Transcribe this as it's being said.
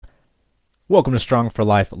Welcome to Strong for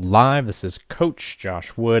Life Live. This is Coach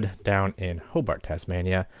Josh Wood down in Hobart,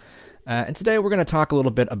 Tasmania. And today we're going to talk a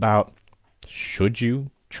little bit about, should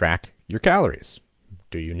you track your calories?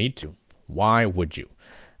 Do you need to? Why would you?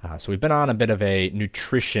 So we've been on a bit of a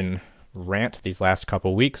nutrition rant these last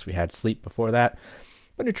couple weeks. We had sleep before that,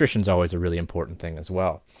 but nutrition's always a really important thing as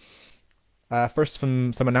well. First,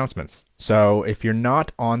 some announcements. So if you're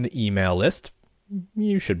not on the email list,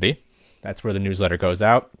 you should be. That's where the newsletter goes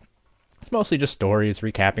out. It's mostly just stories,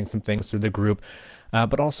 recapping some things through the group,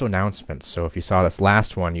 but also announcements. So if you saw this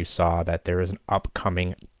last one, you saw that there is an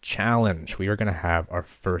upcoming challenge. We are going to have our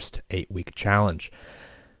first 8-week challenge.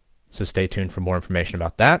 So stay tuned for more information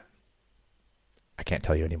about that. I can't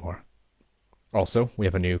tell you anymore. Also, we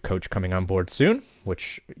have a new coach coming on board soon,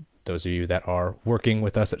 which those of you that are working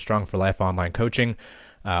with us at Strong for Life Online Coaching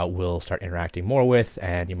will start interacting more with,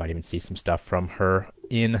 and you might even see some stuff from her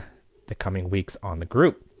in the coming weeks on the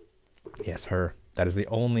group. Yes, her. That is the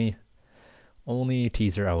only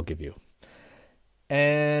teaser I will give you.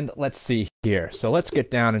 And let's see here. So let's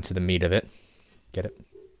get down into the meat of it. Get it?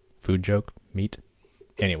 Food joke? Meat?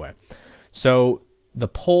 Anyway. So the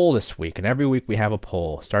poll this week, and every week we have a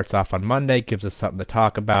poll. Starts off on Monday, gives us something to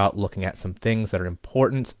talk about, looking at some things that are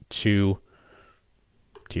important to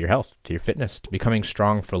your health, to your fitness, to becoming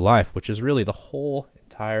strong for life, which is really the whole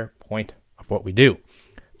entire point of what we do.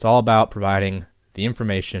 It's all about providing the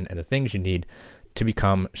information and the things you need to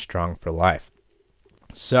become strong for life.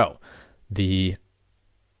 So the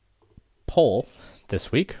poll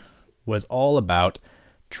this week was all about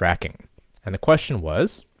tracking. And the question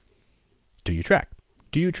was, do you track?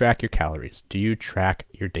 Do you track your calories? Do you track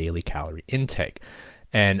your daily calorie intake?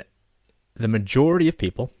 And the majority of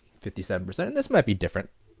people, 57%, and this might be different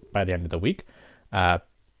by the end of the week,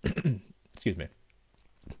 excuse me,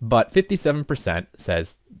 but 57%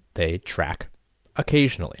 says they track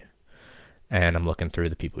occasionally. And I'm looking through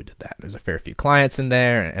the people who did that. There's a fair few clients in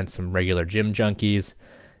there and some regular gym junkies.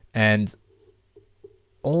 And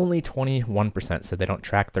only 21% said they don't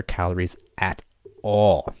track their calories at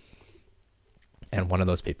all. And one of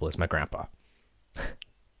those people is my grandpa.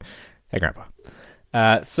 Hey,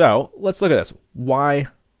 Grandpa. So let's look at this. Why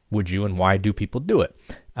would you and why do people do it?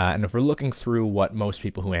 And if we're looking through what most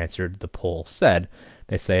people who answered the poll said,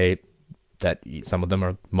 they say that some of them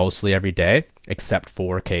are mostly every day, except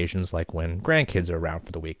for occasions like when grandkids are around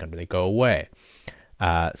for the weekend or they go away.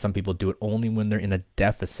 Some people do it only when they're in a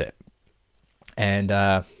deficit. And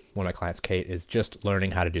one of my clients, Kate, is just learning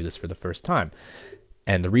how to do this for the first time.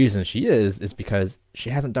 And the reason she is because she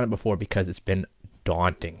hasn't done it before because it's been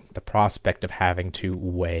daunting. The prospect of having to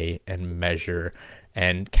weigh and measure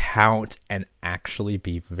and count and actually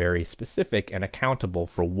be very specific and accountable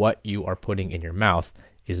for what you are putting in your mouth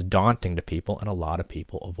is daunting to people, and a lot of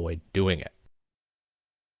people avoid doing it.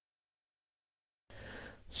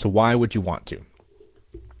 So why would you want to?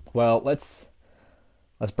 Well, let's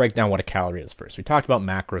break down what a calorie is first. We talked about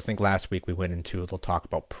macros. I think last week we went into a little talk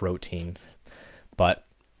about protein, but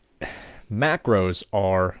macros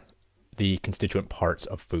are the constituent parts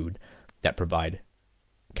of food that provide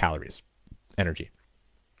calories, energy.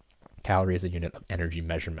 Calorie is a unit of energy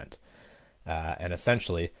measurement, and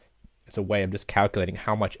essentially it's a way of just calculating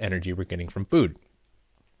how much energy we're getting from food.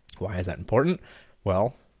 Why is that important?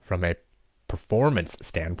 Well, from a performance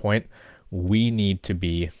standpoint, we need to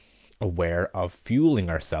be aware of fueling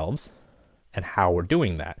ourselves and how we're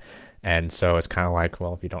doing that. And so it's kind of like,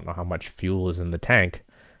 well, if you don't know how much fuel is in the tank,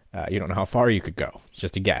 you don't know how far you could go. It's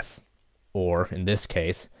just a guess. Or in this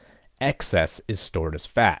case, excess is stored as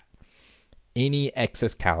fat. Any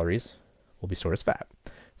excess calories will be stored as fat.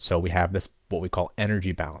 So we have this, what we call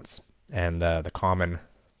energy balance. And the common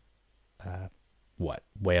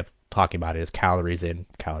way of talking about it is calories in,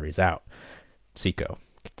 calories out. CICO,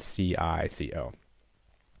 C-I-C-O.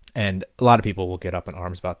 And a lot of people will get up in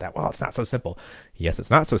arms about that. Well, it's not so simple. Yes, it's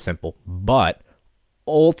not so simple, but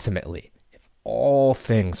ultimately, if all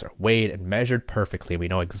things are weighed and measured perfectly, we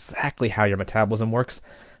know exactly how your metabolism works,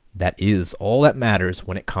 that is all that matters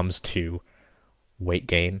when it comes to weight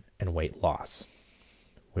gain and weight loss.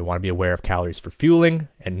 We want to be aware of calories for fueling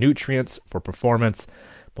and nutrients for performance.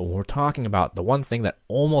 But when we're talking about the one thing that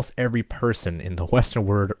almost every person in the Western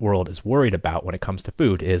world is worried about when it comes to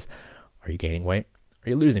food is, are you gaining weight? Are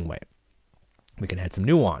you losing weight? We can add some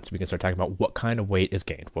nuance. We can start talking about what kind of weight is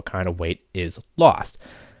gained, what kind of weight is lost.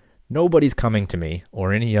 Nobody's coming to me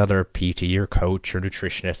or any other PT or coach or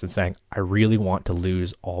nutritionist and saying, I really want to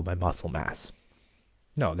lose all my muscle mass.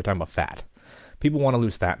 No, they're talking about fat. People want to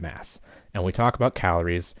lose fat mass. And when we talk about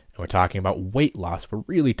calories and we're talking about weight loss, we're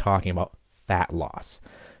really talking about fat loss.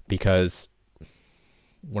 Because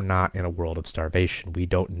we're not in a world of starvation. We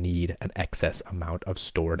don't need an excess amount of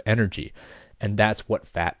stored energy. And that's what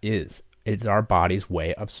fat is. It's our body's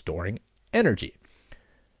way of storing energy.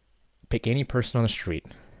 Pick any person on the street,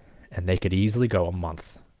 and they could easily go a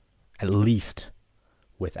month, at least,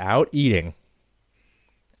 without eating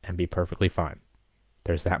and be perfectly fine.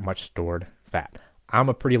 There's that much stored fat. I'm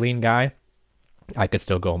a pretty lean guy. I could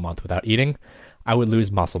still go a month without eating. I would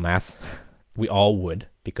lose muscle mass. We all would,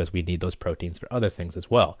 because we need those proteins for other things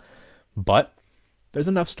as well. But there's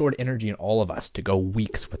enough stored energy in all of us to go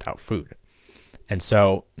weeks without food. And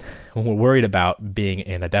so when we're worried about being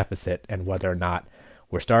in a deficit and whether or not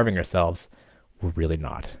we're starving ourselves, we're really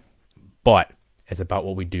not. But it's about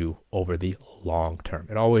what we do over the long term.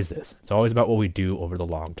 It always is. It's always about what we do over the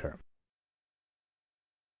long term.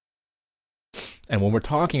 And when we're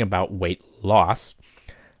talking about weight loss,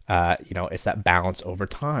 it's that balance over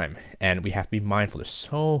time. And we have to be mindful. There's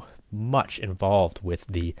so much involved with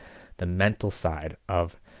the mental side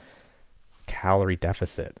of calorie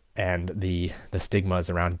deficit and the stigmas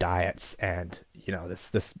around diets. And,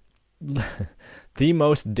 this the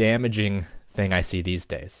most damaging thing I see these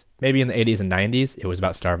days. Maybe in the 80s and 90s, it was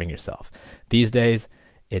about starving yourself. These days,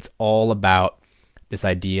 it's all about this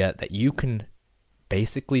idea that you can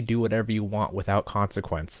basically do whatever you want without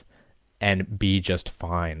consequence and be just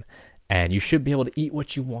fine. And you should be able to eat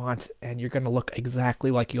what you want, and you're going to look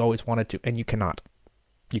exactly like you always wanted to, and you cannot.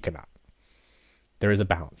 You cannot. There is a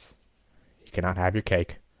balance. You cannot have your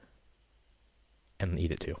cake and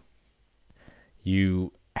eat it too.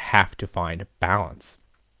 You have to find balance.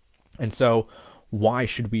 And so, why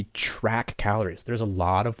should we track calories? There's a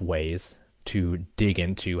lot of ways to dig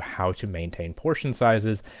into how to maintain portion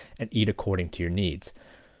sizes and eat according to your needs.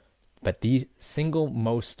 But the single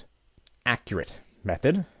most accurate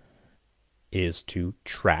method is to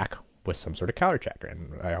track with some sort of calorie tracker.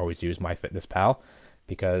 And I always use MyFitnessPal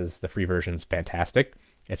because the free version is fantastic.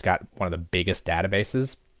 It's got one of the biggest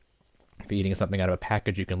databases. If you're eating something out of a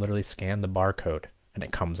package, you can literally scan the barcode and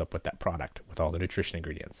it comes up with that product with all the nutrition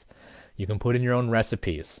ingredients. You can put in your own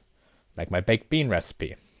recipes, like my baked bean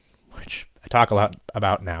recipe, which I talk a lot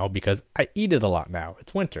about now because I eat it a lot now.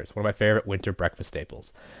 It's winter. It's one of my favorite winter breakfast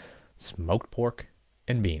staples. Smoked pork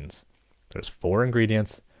and beans. There's 4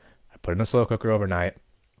 ingredients. I put it in a slow cooker overnight.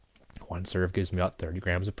 1 serve gives me about 30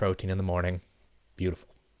 grams of protein in the morning. Beautiful.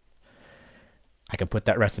 I can put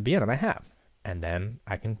that recipe in, and I have. And then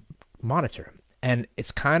I can monitor. And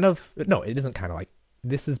it's it isn't kind of like,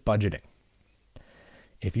 this is budgeting.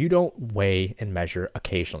 If you don't weigh and measure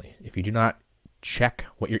occasionally, if you do not check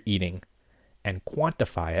what you're eating and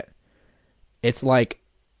quantify it, it's like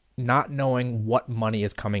not knowing what money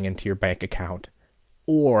is coming into your bank account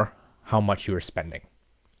or how much you are spending,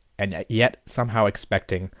 and yet somehow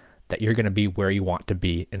expecting that you're going to be where you want to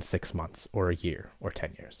be in 6 months or a year or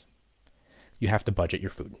 10 years. You have to budget your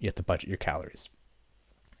food. You have to budget your calories.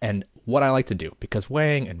 And what I like to do, because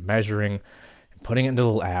weighing and measuring and putting it into a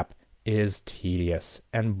little app is tedious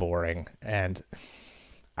and boring, and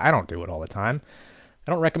I don't do it all the time.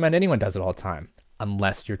 I don't recommend anyone does it all the time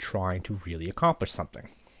unless you're trying to really accomplish something.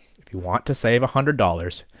 If you want to save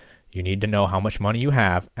 $100, you need to know how much money you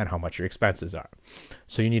have and how much your expenses are.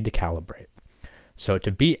 So you need to calibrate. So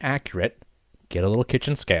to be accurate, get a little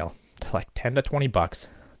kitchen scale. They're like 10 to 20 bucks.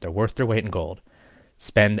 They're worth their weight in gold.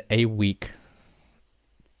 Spend a week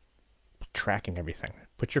tracking everything.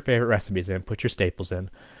 Put your favorite recipes in, put your staples in,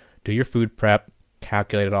 do your food prep,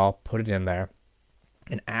 calculate it all, put it in there,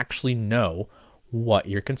 and actually know what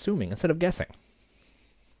you're consuming instead of guessing.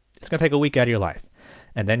 It's going to take a week out of your life.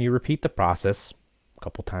 And then you repeat the process a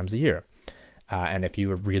couple times a year. And if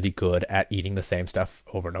you are really good at eating the same stuff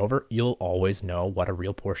over and over, you'll always know what a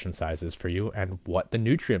real portion size is for you and what the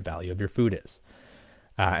nutrient value of your food is.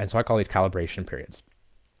 And so I call these calibration periods.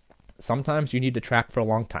 Sometimes you need to track for a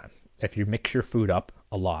long time. If you mix your food up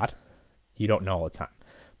a lot, you don't know all the time.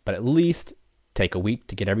 But at least take a week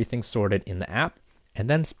to get everything sorted in the app and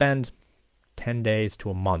then spend 10 days to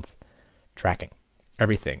a month tracking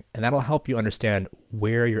everything. And that'll help you understand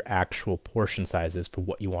where your actual portion size is for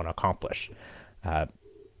what you want to accomplish. If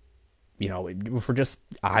we're just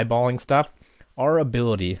eyeballing stuff, our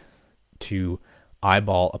ability to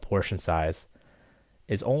eyeball a portion size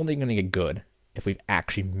is only going to get good if we've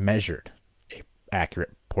actually measured a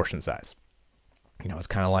accurate portion size. It's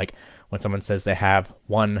kind of like when someone says they have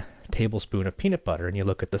 1 tablespoon of peanut butter and you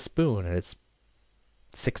look at the spoon and it's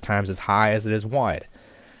 6 times as high as it is wide.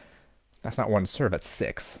 That's not 1 serve, that's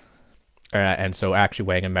 6. And so actually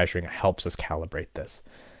weighing and measuring helps us calibrate this.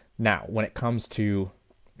 Now, when it comes to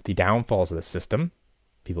the downfalls of the system,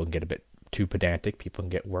 people can get a bit too pedantic, people can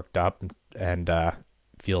get worked up and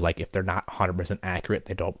feel like if they're not 100% accurate,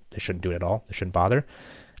 they shouldn't do it at all. They shouldn't bother.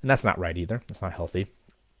 And that's not right either. That's not healthy.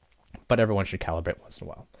 But everyone should calibrate once in a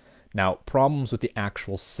while. Now, problems with the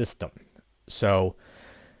actual system. So,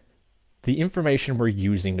 the information we're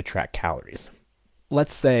using to track calories.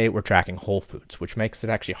 Let's say we're tracking whole foods, which makes it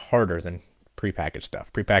actually harder than prepackaged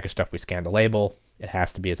stuff. Prepackaged stuff, we scan the label. It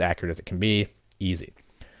has to be as accurate as it can be. Easy.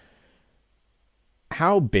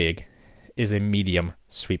 How big is a medium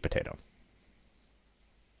sweet potato?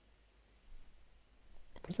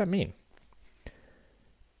 What does that mean?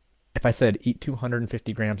 If I said eat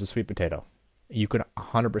 250 grams of sweet potato, you could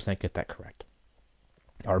 100% get that correct.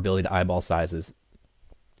 Our ability to eyeball sizes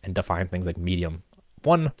and define things like medium,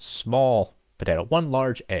 one small potato, one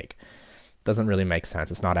large egg, doesn't really make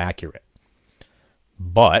sense. It's not accurate.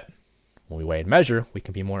 But when we weigh and measure, we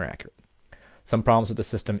can be more accurate. Some problems with the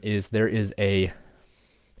system is there is a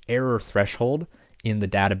error threshold in the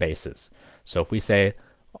databases. So if we say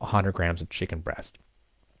 100 grams of chicken breast,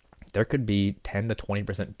 there could be 10 to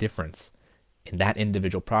 20% difference in that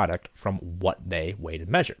individual product from what they weighed and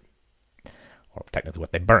measured. Or technically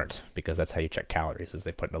what they burnt, because that's how you check calories, is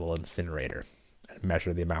they put in a little incinerator and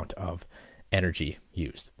measure the amount of energy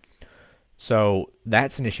used. So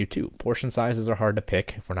that's an issue too. Portion sizes are hard to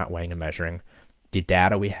pick if we're not weighing and measuring. The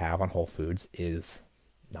data we have on whole foods is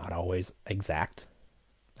not always exact.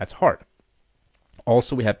 That's hard.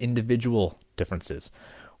 Also, we have individual differences.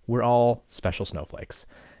 We're all special snowflakes.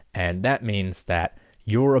 And that means that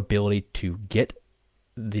your ability to get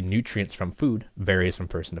the nutrients from food varies from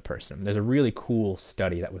person to person. There's a really cool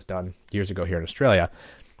study that was done years ago here in Australia.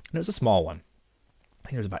 And it was a small one. I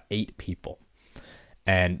think there was about 8 people.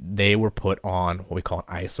 And they were put on what we call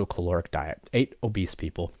an isocaloric diet. 8 obese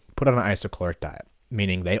people put on an isocaloric diet,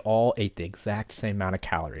 meaning they all ate the exact same amount of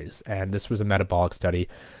calories. And this was a metabolic study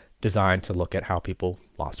designed to look at how people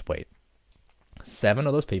lost weight. 7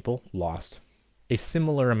 of those people lost a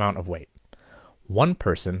similar amount of weight. 1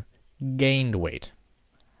 person gained weight.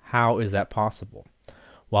 How is that possible?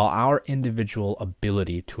 While our individual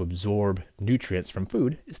ability to absorb nutrients from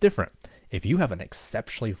food is different. If you have an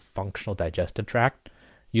exceptionally functional digestive tract,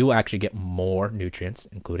 you'll actually get more nutrients,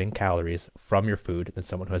 including calories, from your food than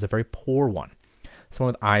someone who has a very poor one.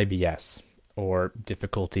 Someone with IBS or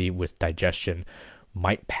difficulty with digestion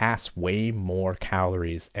might pass way more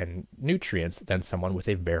calories and nutrients than someone with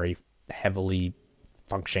a very heavily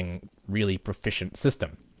functioning, really proficient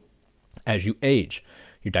system. As you age,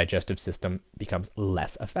 your digestive system becomes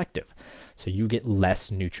less effective. So you get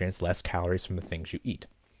less nutrients, less calories from the things you eat.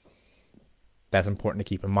 That's important to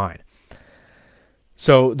keep in mind.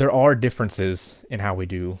 So there are differences in how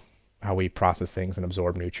we process things and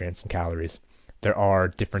absorb nutrients and calories. There are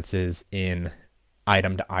differences in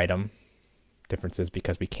item to item, differences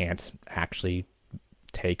because we can't actually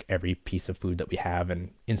take every piece of food that we have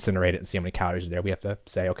and incinerate it and see how many calories are there. We have to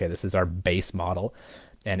say, okay, this is our base model,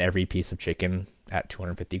 and every piece of chicken at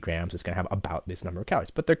 250 grams is going to have about this number of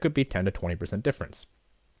calories. But there could be 10 to 20% difference.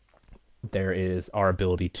 There is our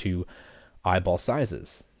ability to eyeball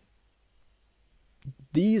sizes.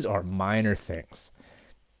 These are minor things.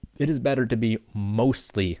 It is better to be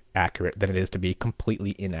mostly accurate than it is to be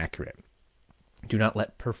completely inaccurate. Do not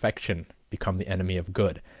let perfection become the enemy of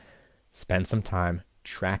good. Spend some time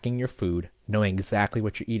tracking your food, knowing exactly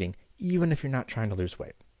what you're eating, even if you're not trying to lose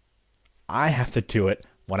weight. I have to do it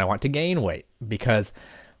when I want to gain weight because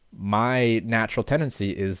my natural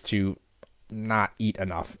tendency is to not eat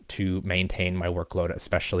enough to maintain my workload,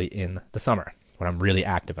 especially in the summer when I'm really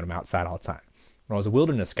active and I'm outside all the time. When I was a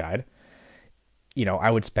wilderness guide,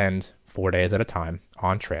 I would spend 4 days at a time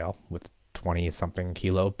on trail with 20-something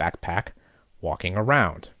kilo backpack walking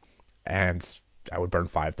around, and I would burn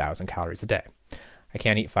 5,000 calories a day. I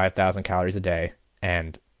can't eat 5,000 calories a day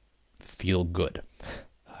and feel good.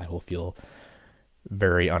 I will feel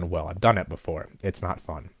very unwell. I've done it before. It's not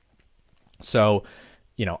fun. So,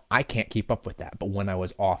 I can't keep up with that. But when I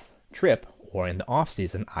was off trip or in the off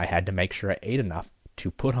season, I had to make sure I ate enough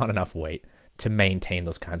to put on enough weight to maintain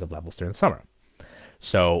those kinds of levels during the summer.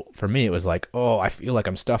 So for me, it was like, I feel like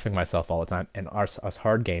I'm stuffing myself all the time. And us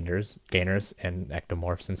hard gainers and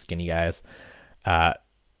ectomorphs and skinny guys,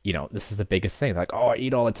 this is the biggest thing. Like, I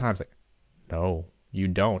eat all the time. It's like, no, you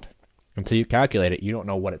don't. Until you calculate it, you don't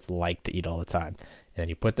know what it's like to eat all the time. And then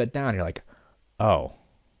you put that down, you're like,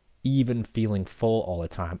 even feeling full all the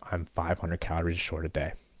time, I'm 500 calories short a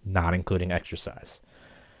day, not including exercise.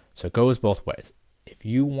 So it goes both ways. If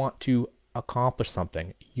you want to accomplish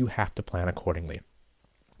something, you have to plan accordingly.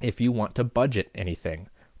 If you want to budget anything,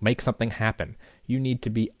 make something happen, you need to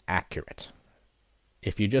be accurate.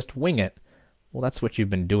 If you just wing it, well, that's what you've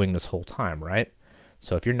been doing this whole time, right?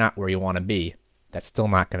 So if you're not where you want to be, that's still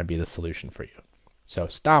not going to be the solution for you. So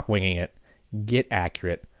stop winging it, get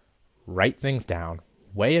accurate, write things down,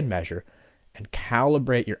 weigh and measure, and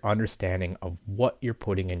calibrate your understanding of what you're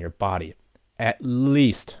putting in your body, at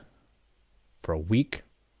least for a week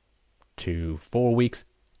to 4 weeks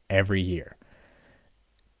every year.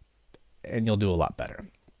 And you'll do a lot better.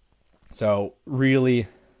 So really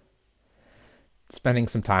spending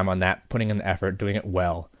some time on that, putting in the effort, doing it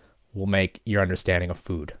well, will make your understanding of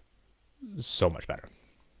food so much better.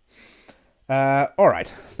 All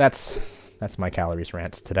right, that's my calories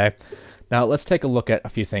rant today. Now let's take a look at a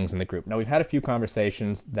few things in the group. Now we've had a few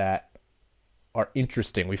conversations that are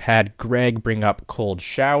interesting. We've had Greg bring up cold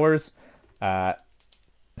showers. Why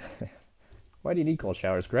do you need cold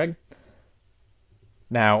showers, Greg?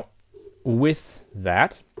 Now, with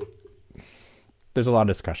that, there's a lot of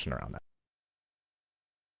discussion around that.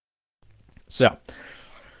 So,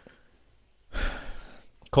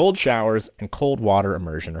 cold showers and cold water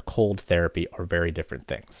immersion or cold therapy are very different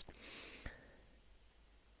things.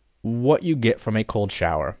 What you get from a cold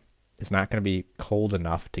shower is not going to be cold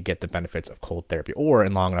enough to get the benefits of cold therapy or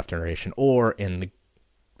in long enough duration or in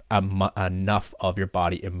enough of your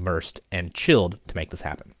body immersed and chilled to make this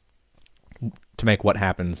happen. To make what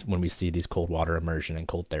happens when we see these cold water immersion and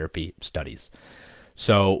cold therapy studies.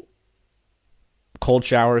 So, cold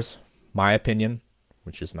showers, my opinion,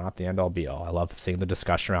 which is not the end all be all. I love seeing the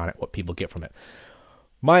discussion around it, what people get from it.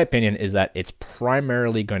 My opinion is that it's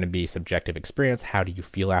primarily going to be subjective experience. How do you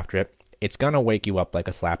feel after it? It's going to wake you up like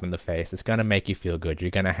a slap in the face. It's going to make you feel good.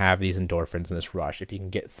 You're going to have these endorphins and this rush if you can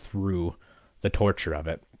get through the torture of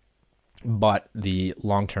it. But the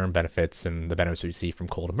long-term benefits and the benefits you see from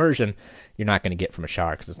cold immersion, you're not going to get from a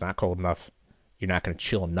shower because it's not cold enough. You're not going to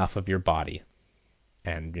chill enough of your body,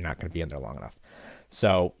 and you're not going to be in there long enough.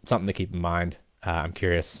 So something to keep in mind. I'm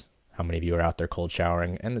curious how many of you are out there cold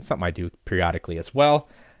showering, and it's something I do periodically as well,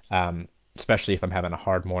 especially if I'm having a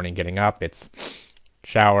hard morning getting up. It's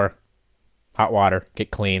shower, hot water,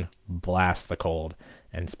 get clean, blast the cold,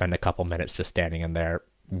 and spend a couple minutes just standing in there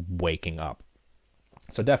waking up.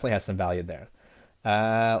 So definitely has some value there.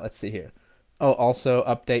 Let's see here. Oh, also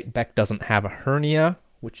update, Beck doesn't have a hernia,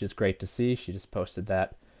 which is great to see. She just posted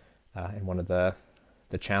that in one of the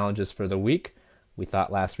challenges for the week. We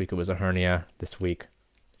thought last week it was a hernia. This week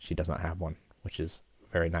she does not have one, which is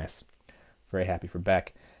very nice. Very happy for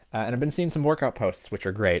Beck. And I've been seeing some workout posts, which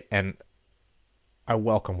are great. And I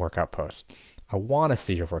welcome workout posts. I want to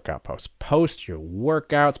see your workout posts. Post your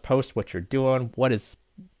workouts. Post what you're doing. What is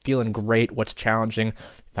feeling great, what's challenging.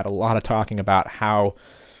 I've had a lot of talking about how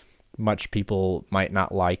much people might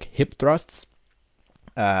not like hip thrusts.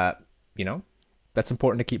 That's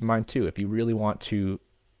important to keep in mind too. If you really want to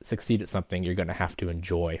succeed at something, you're going to have to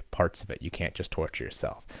enjoy parts of it. You can't just torture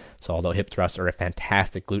yourself. So although hip thrusts are a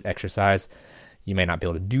fantastic glute exercise, you may not be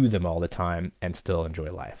able to do them all the time and still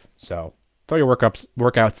enjoy life. So throw your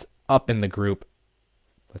workouts up in the group.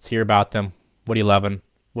 Let's hear about them. What are you loving?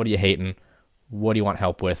 What are you hating? What do you want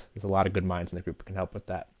help with? There's a lot of good minds in the group that can help with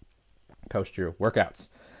that. Post your workouts.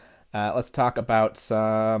 Let's talk about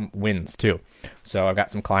some wins too. So I've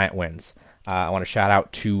got some client wins. I want to shout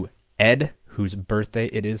out to Ed, whose birthday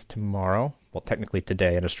it is tomorrow. Well, technically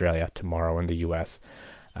today in Australia, tomorrow in the US.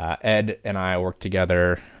 Ed and I worked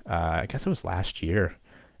together, I guess it was last year.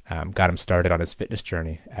 Got him started on his fitness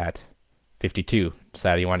journey at 52.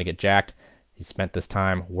 Decided he wanted to get jacked. He spent this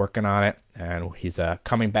time working on it, and he's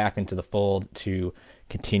coming back into the fold to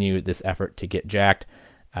continue this effort to get jacked.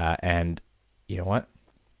 And you know what?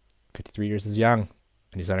 53 years is young,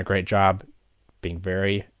 and he's done a great job being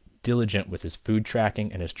very diligent with his food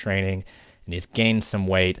tracking and his training, and he's gained some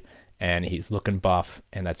weight, and he's looking buff,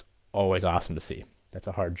 and that's always awesome to see. That's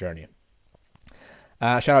a hard journey.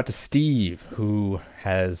 Shout out to Steve, who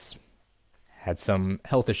has had some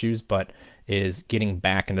health issues, but is getting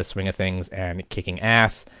back into the swing of things and kicking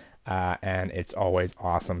ass. And it's always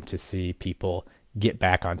awesome to see people get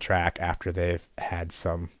back on track after they've had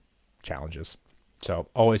some challenges. So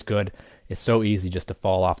always good. It's so easy just to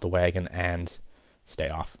fall off the wagon and stay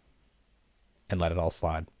off and let it all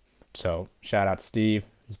slide. So shout out to Steve,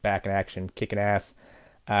 who's back in action, kicking ass.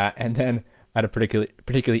 And then I had a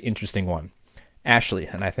particularly interesting one. Ashley,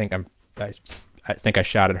 and I think I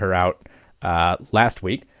shouted her out last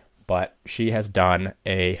week, but she has done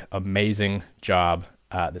a amazing job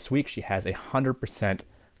this week. She has 100%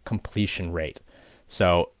 completion rate.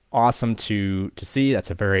 So awesome to see.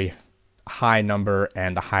 That's a very high number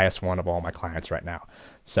and the highest one of all my clients right now.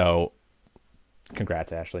 So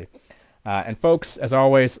congrats, Ashley. And folks, as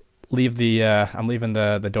always, I'm leaving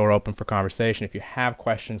the door open for conversation. If you have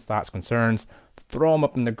questions, thoughts, concerns, throw them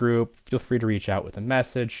up in the group. Feel free to reach out with a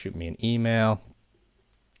message, shoot me an email,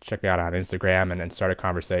 check me out on Instagram and start a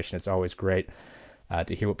conversation. It's always great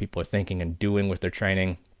to hear what people are thinking and doing with their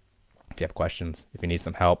training. If you have questions, if you need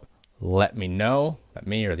some help, let me know. Let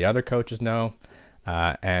me or the other coaches know.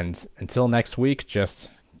 And until next week, just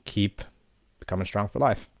keep becoming strong for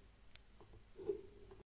life.